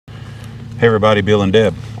Hey everybody, Bill and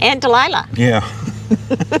Deb. And Delilah. Yeah.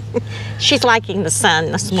 She's liking the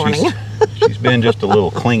sun this morning. She's been just a little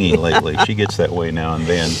clingy lately. She gets that way now and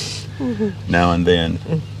then. Now and then.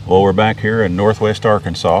 Well, we're back here in Northwest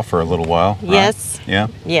Arkansas for a little while. Right? Yes. Yeah.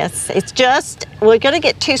 Yes. It's just, we're going to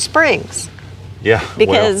get 2 springs. Yeah.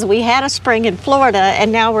 Because we had a spring in Florida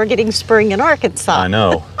and now we're getting spring in Arkansas. I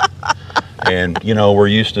know. And, you know, we're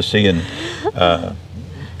used to seeing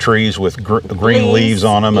trees with green leaves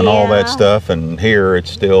on them and all that stuff. And here it's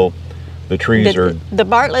still, the trees are... The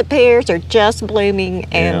Bartlett pears are just blooming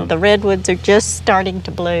and the redwoods are just starting to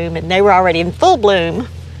bloom. And they were already in full bloom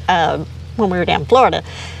when we were down in Florida.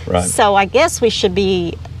 Right. So I guess we should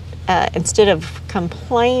be, instead of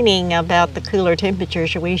complaining about the cooler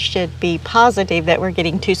temperatures, we should be positive that we're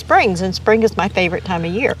getting 2 springs. And spring is my favorite time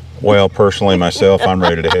of year. Well, personally, myself, I'm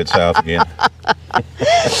ready to head south again.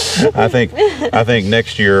 I think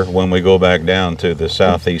next year when we go back down to the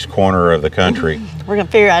southeast corner of the country, we're going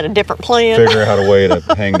to figure out a different plan. Figure out a way to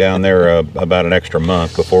hang down there about an extra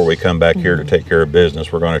month before we come back here to take care of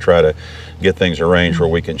business. We're going to try to get things arranged where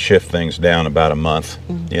we can shift things down about a month,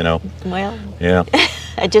 you know. Well, yeah.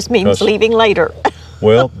 It just means leaving later.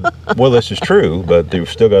 Well, this is true, but we've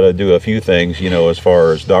still got to do a few things, you know, as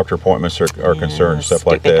far as doctor appointments are concerned, and stuff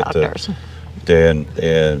like that.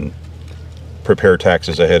 And prepare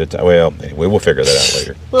taxes ahead of time. Well, we will figure that out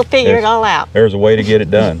later. We'll figure it all out. There's a way to get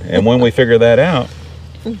it done. And when we figure that out,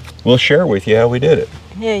 we'll share with you how we did it.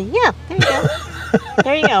 Yeah, there you go.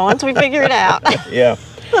 There you go, once we figure it out. Yeah.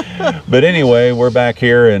 But anyway, we're back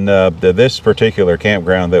here in this particular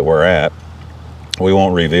campground that we're at. We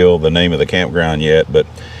won't reveal the name of the campground yet, but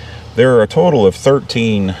there are a total of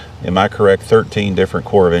 13, am I correct, 13 different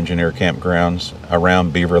Corps of Engineer campgrounds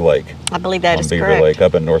around Beaver Lake. I believe that is Beaver correct. Lake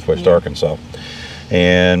up in Northwest Arkansas.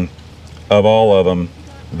 And of all of them,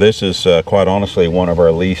 this is quite honestly one of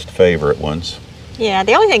our least favorite ones. Yeah,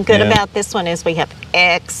 the only thing good about this one is we have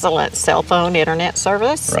excellent cell phone internet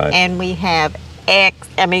service. Right. And we have,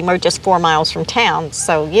 we're just 4 miles from town,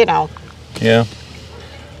 so, you know. Yeah.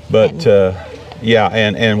 But,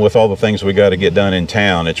 and with all the things we got to get done in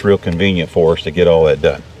town, it's real convenient for us to get all that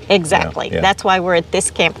done. Exactly. Yeah. That's why we're at this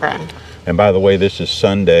campground. And by the way, this is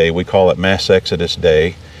Sunday. We call it Mass Exodus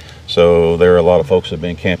Day. So there are a lot of folks that have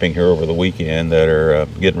been camping here over the weekend that are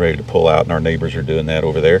getting ready to pull out, and our neighbors are doing that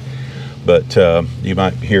over there. But you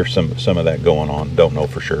might hear some of that going on. Don't know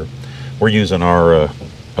for sure. We're using our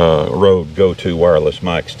Rode Go-To wireless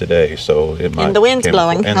mics today, so it might. And the wind's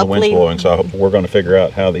blowing. And the wind's blowing, so we're going to figure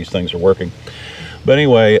out how these things are working. But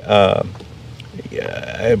anyway,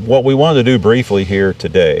 what we wanted to do briefly here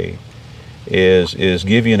today is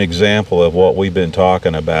give you an example of what we've been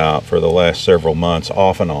talking about for the last several months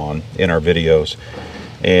off and on in our videos.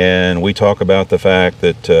 And we talk about the fact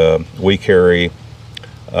that we carry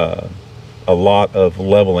a lot of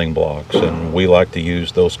leveling blocks, and we like to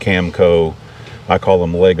use those Camco, I call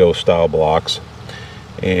them Lego style blocks.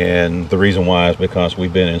 And the reason why is because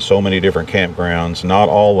we've been in so many different campgrounds. Not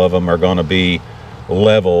all of them are going to be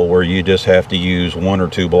level where you just have to use 1 or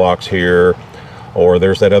 2 blocks here, or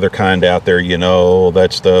there's that other kind out there, you know,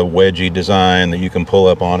 that's the wedgie design that you can pull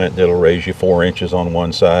up on it, it'll raise you 4 inches on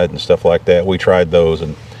one side and stuff like that. We tried those,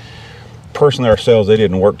 and personally ourselves, they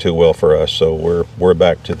didn't work too well for us, so we're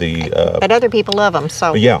back to the but other people love them,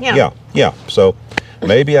 so yeah. So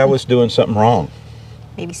maybe I was doing something wrong.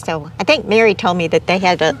 Maybe so. I think Mary told me that they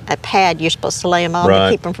had a pad you're supposed to lay them on to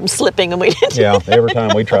keep them from slipping, and we didn't. Yeah, every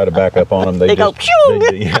time we try to back up on them, they go,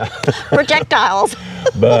 projectiles.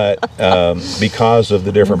 But because of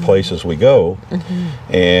the different places we go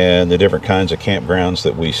and the different kinds of campgrounds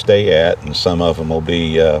that we stay at, and some of them will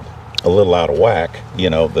be a little out of whack, you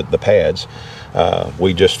know, the pads,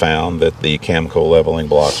 we just found that the Camco leveling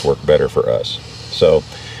blocks work better for us. So.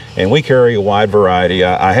 And we carry a wide variety.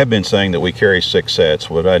 I have been saying that we carry 6 sets,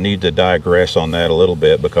 but I need to digress on that a little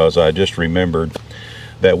bit because I just remembered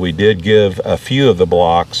that we did give a few of the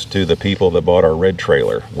blocks to the people that bought our red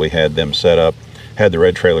trailer. We had them had the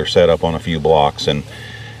red trailer set up on a few blocks and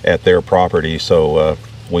at their property, so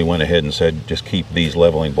we went ahead and said just keep these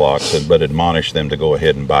leveling blocks, but admonished them to go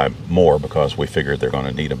ahead and buy more because we figured they're going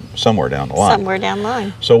to need them somewhere down the line. Somewhere down the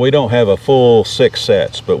line. So we don't have a full 6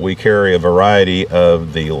 sets, but we carry a variety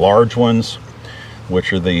of the large ones,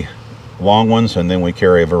 which are the long ones, and then we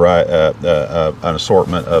carry an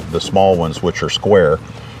assortment of the small ones, which are square,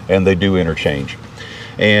 and they do interchange.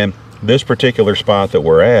 And this particular spot that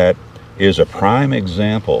we're at is a prime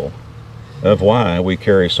example of why we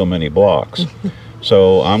carry so many blocks.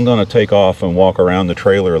 So I'm going to take off and walk around the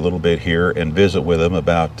trailer a little bit here and visit with them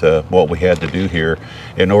about what we had to do here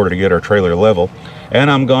in order to get our trailer level. And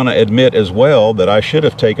I'm going to admit as well that I should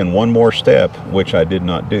have taken one more step, which I did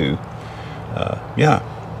not do. Yeah.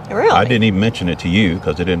 Really? I didn't even mention it to you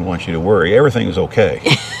because I didn't want you to worry. Everything is okay.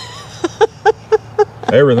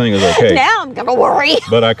 Everything is okay. Now I'm going to worry.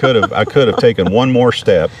 But I could have taken one more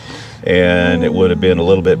step, and it would have been a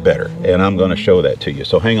little bit better. And I'm going to show that to you.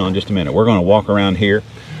 So hang on just a minute. We're going to walk around here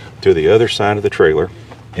to the other side of the trailer,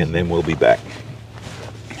 and then we'll be back.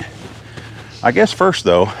 I guess first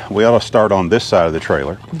though, we ought to start on this side of the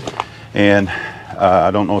trailer. And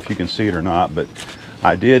I don't know if you can see it or not, but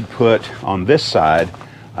I did put on this side,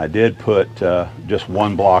 I did put just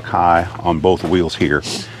one block high on both wheels here.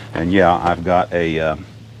 And yeah, I've got a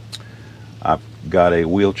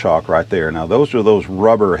wheel chock right there. Now those are those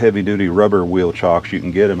rubber, heavy duty rubber wheel chocks. You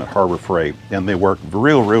can get them at Harbor Freight, and they work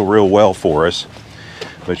real well for us.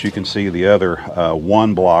 But you can see the other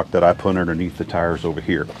one block that I put underneath the tires over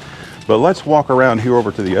here. But let's walk around here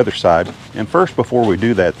over to the other side. And first, before we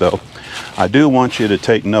do that though, I do want you to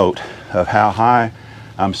take note of how high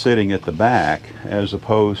I'm sitting at the back as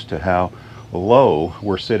opposed to how low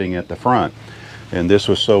we're sitting at the front. And this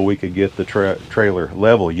was so we could get the trailer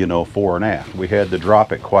level, you know, fore and aft. We had to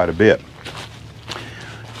drop it quite a bit.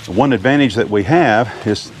 One advantage that we have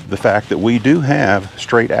is the fact that we do have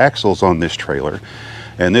straight axles on this trailer.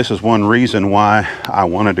 And this is one reason why I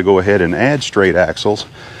wanted to go ahead and add straight axles,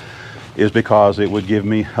 is because it would give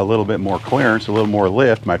me a little bit more clearance, a little more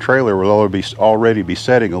lift. My trailer will already be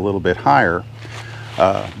setting a little bit higher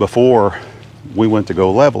before we went to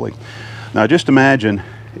go leveling. Now just imagine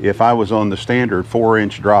if I was on the standard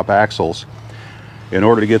 4-inch drop axles. In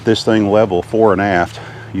order to get this thing level fore and aft,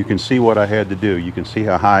 you can see what I had to do. You can see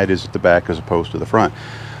how high it is at the back as opposed to the front.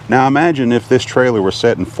 Now imagine if this trailer was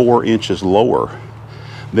setting 4 inches lower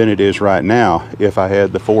than it is right now if I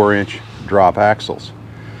had the 4-inch drop axles.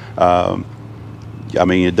 I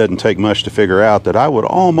mean, it doesn't take much to figure out that I would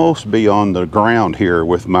almost be on the ground here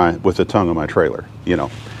with the tongue of my trailer, you know.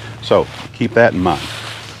 So keep that in mind.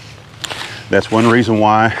 That's one reason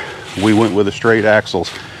why we went with the straight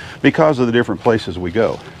axles, because of the different places we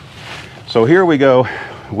go. So here we go.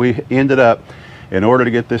 We ended up, in order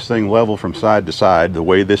to get this thing level from side to side, the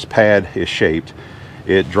way this pad is shaped,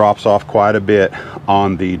 it drops off quite a bit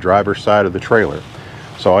on the driver's side of the trailer.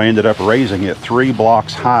 So I ended up raising it 3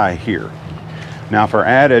 blocks high here. Now for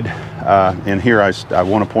added, and here I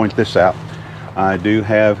want to point this out, I do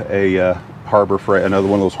have a Harbor Freight, another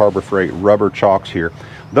one of those Harbor Freight rubber chocks here.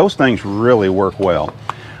 Those things really work well.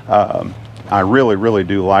 I really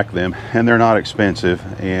do like them, and they're not expensive,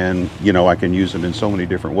 and you know, I can use them in so many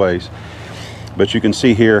different ways. But you can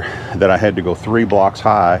see here that I had to go 3 blocks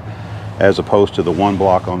high as opposed to the 1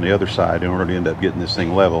 block on the other side in order to end up getting this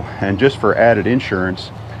thing level. And just for added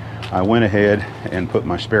insurance, I went ahead and put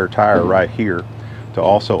my spare tire right here to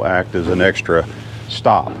also act as an extra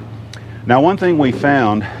stop. Now one thing we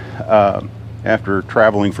found after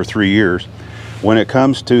traveling for 3 years, when it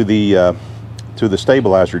comes to the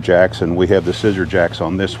stabilizer jacks, and we have the scissor jacks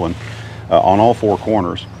on this one, on all 4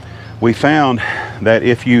 corners, we found that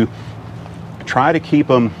if you try to keep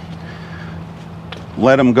them,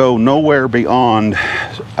 let them go nowhere beyond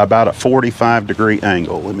about a 45-degree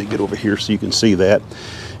angle. Let me get over here so you can see that.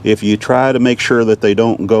 If you try to make sure that they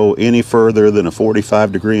don't go any further than a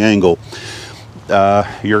 45-degree angle,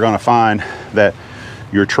 you're going to find that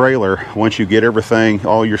your trailer, once you get everything,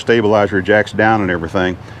 all your stabilizer jacks down and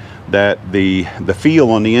everything, that the feel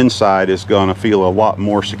on the inside is going to feel a lot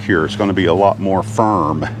more secure. It's going to be a lot more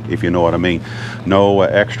firm, if you know what I mean. No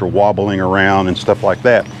extra wobbling around and stuff like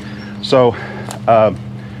that. So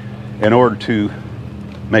in order to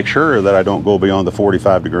make sure that I don't go beyond the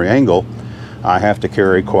 45-degree angle, I have to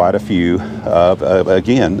carry quite a few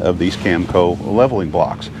again of these Camco leveling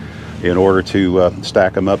blocks in order to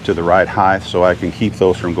stack them up to the right height so I can keep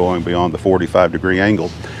those from going beyond the 45-degree angle.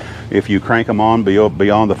 If you crank them on beyond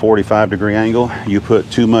the 45-degree angle, you put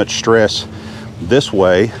too much stress this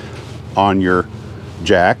way on your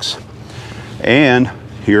jacks, and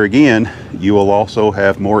here again you will also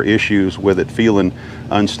have more issues with it feeling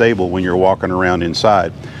unstable when you're walking around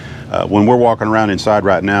inside. When we're walking around inside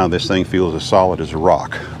right now, this thing feels as solid as a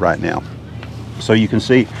rock right now. So you can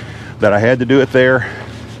see that I had to do it there,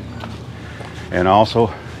 and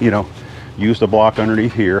also, you know, used a block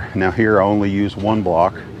underneath here. Now here I only used 1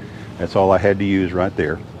 block. That's all I had to use right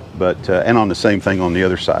there. But and on the same thing on the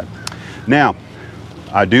other side. Now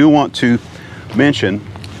I do want to mention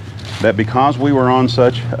that because we were on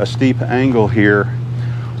such a steep angle here,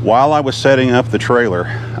 while I was setting up the trailer,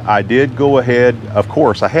 I did go ahead, of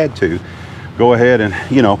course I had to go ahead and,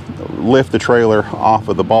 you know, lift the trailer off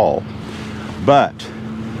of the ball. But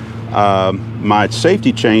my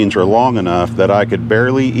safety chains are long enough that I could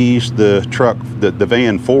barely ease the truck, the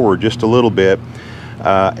van forward just a little bit,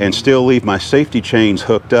 and still leave my safety chains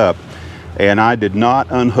hooked up. And I did not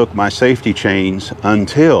unhook my safety chains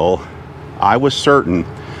until I was certain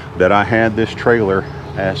that I had this trailer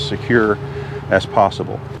as secure as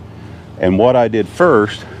possible. And what I did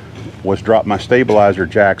first was drop my stabilizer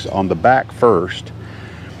jacks on the back first,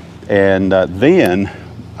 and then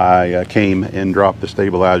I came and dropped the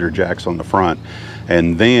stabilizer jacks on the front.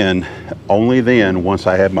 And then, only then, once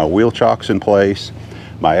I had my wheel chocks in place,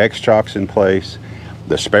 my X chocks in place,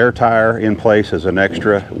 the spare tire in place as an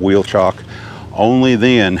extra wheel chock, only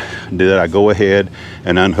then did I go ahead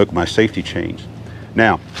and unhook my safety chains.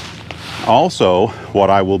 Now, also, what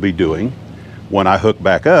I will be doing when I hook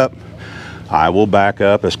back up, I will back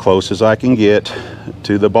up as close as I can get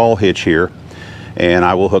to the ball hitch here, and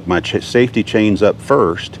I will hook my safety chains up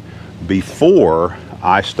first before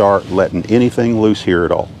I start letting anything loose here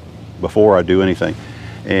at all, before I do anything.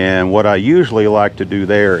 And what I usually like to do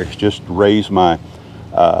there is just raise my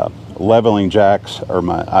leveling jacks, or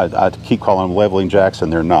I keep calling them leveling jacks,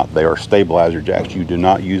 and they're not. They are stabilizer jacks. You do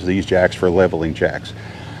not use these jacks for leveling jacks.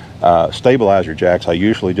 Stabilizer jacks, I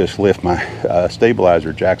usually just lift my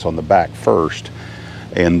stabilizer jacks on the back first,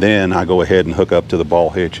 and then I go ahead and hook up to the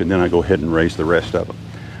ball hitch, and then I go ahead and raise the rest of them.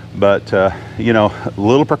 But you know,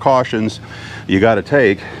 little precautions you got to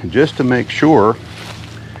take just to make sure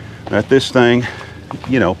that this thing,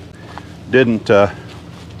 you know, didn't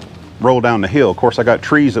roll down the hill. Of course, I got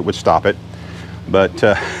trees that would stop it, but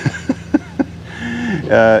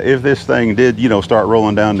if this thing did, you know, start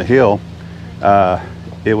rolling down the hill,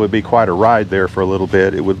 it would be quite a ride there for a little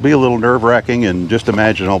bit. It would be a little nerve-wracking, and just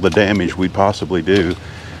imagine all the damage we'd possibly do.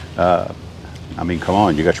 I mean, come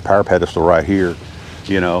on, you got your power pedestal right here.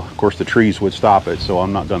 You know, of course the trees would stop it, so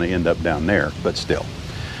I'm not going to end up down there, but still.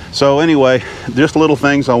 So anyway, just little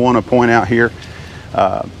things I want to point out here.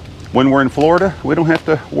 When we're in Florida, we don't have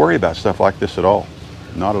to worry about stuff like this at all.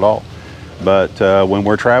 Not at all. But when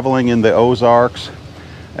we're traveling in the Ozarks,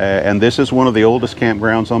 and this is one of the oldest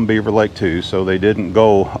campgrounds on Beaver Lake too, so they didn't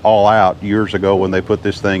go all out years ago when they put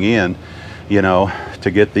this thing in, you know, to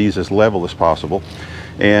get these as level as possible.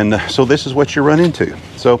 And so this is what you run into.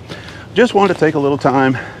 So just wanted to take a little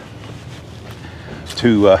time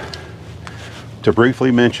to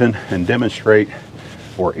briefly mention and demonstrate,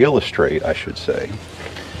 or illustrate, I should say.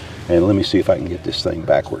 And let me see if I can get this thing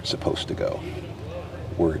back where it's supposed to go,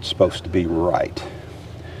 where it's supposed to be right.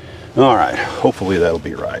 All right, hopefully that'll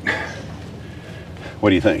be right. What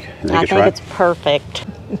do you think? I think it's perfect.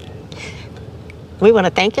 We want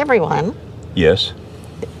to thank everyone. Yes.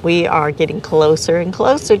 We are getting closer and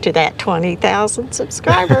closer to that 20,000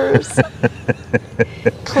 subscribers.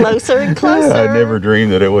 Closer and closer. I never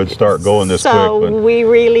dreamed that it would start going this quick. So we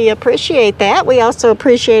really appreciate that. We also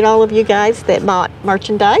appreciate all of you guys that bought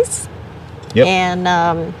merchandise. Yep.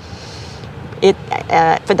 And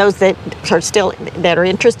for those that are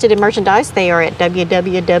interested in merchandise, they are at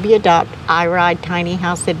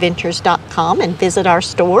www.iridetinyhouseadventures.com and visit our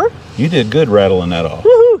store. You did good rattling that off.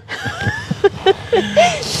 Woohoo!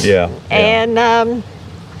 Yeah. And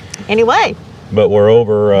anyway. But we're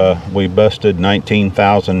over, we busted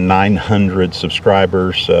 19,900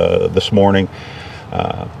 subscribers this morning.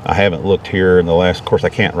 I haven't looked here in the last, of course I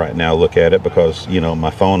can't right now look at it because, you know, my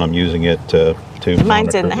phone, I'm using it to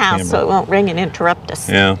mine's in the house, camera. So it won't ring and interrupt us.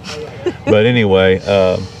 Yeah. But anyway,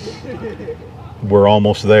 we're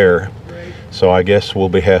almost there. So I guess we'll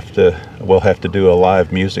have to do a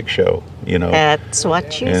live music show, you know. That's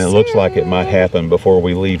what you said. And it looks like it might happen before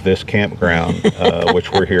we leave this campground,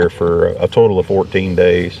 which we're here for a total of 14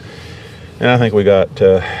 days. And I think we got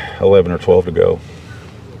 11 or 12 to go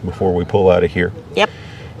before we pull out of here. Yep.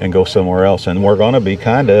 And go somewhere else. And we're going to be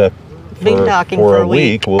kind of, for a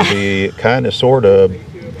week, we'll be kind of, sort of,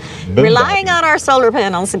 relying on our solar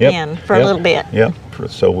panels again for a little bit. Yeah.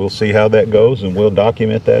 So we'll see how that goes, and we'll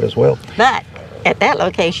document that as well. But at that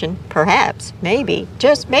location, perhaps, maybe,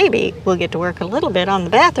 just maybe, we'll get to work a little bit on the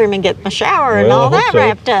bathroom and get my shower and all that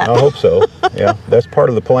wrapped up. I hope so. Yeah, that's part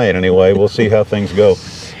of the plan anyway. We'll see how things go.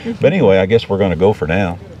 But anyway, I guess we're going to go for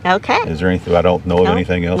now. Okay. Is there anything, I don't know of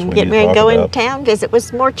anything else we need to talk about? Getting ready to go in town, visit with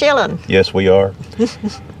some more chillin'. Yes, we are.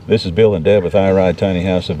 This is Bill and Deb with I Ride Tiny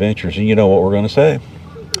House Adventures, and you know what we're going to say?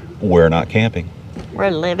 We're not camping. We're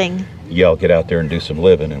living. Y'all get out there and do some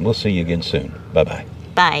living, and we'll see you again soon. Bye-bye.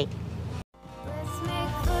 Bye.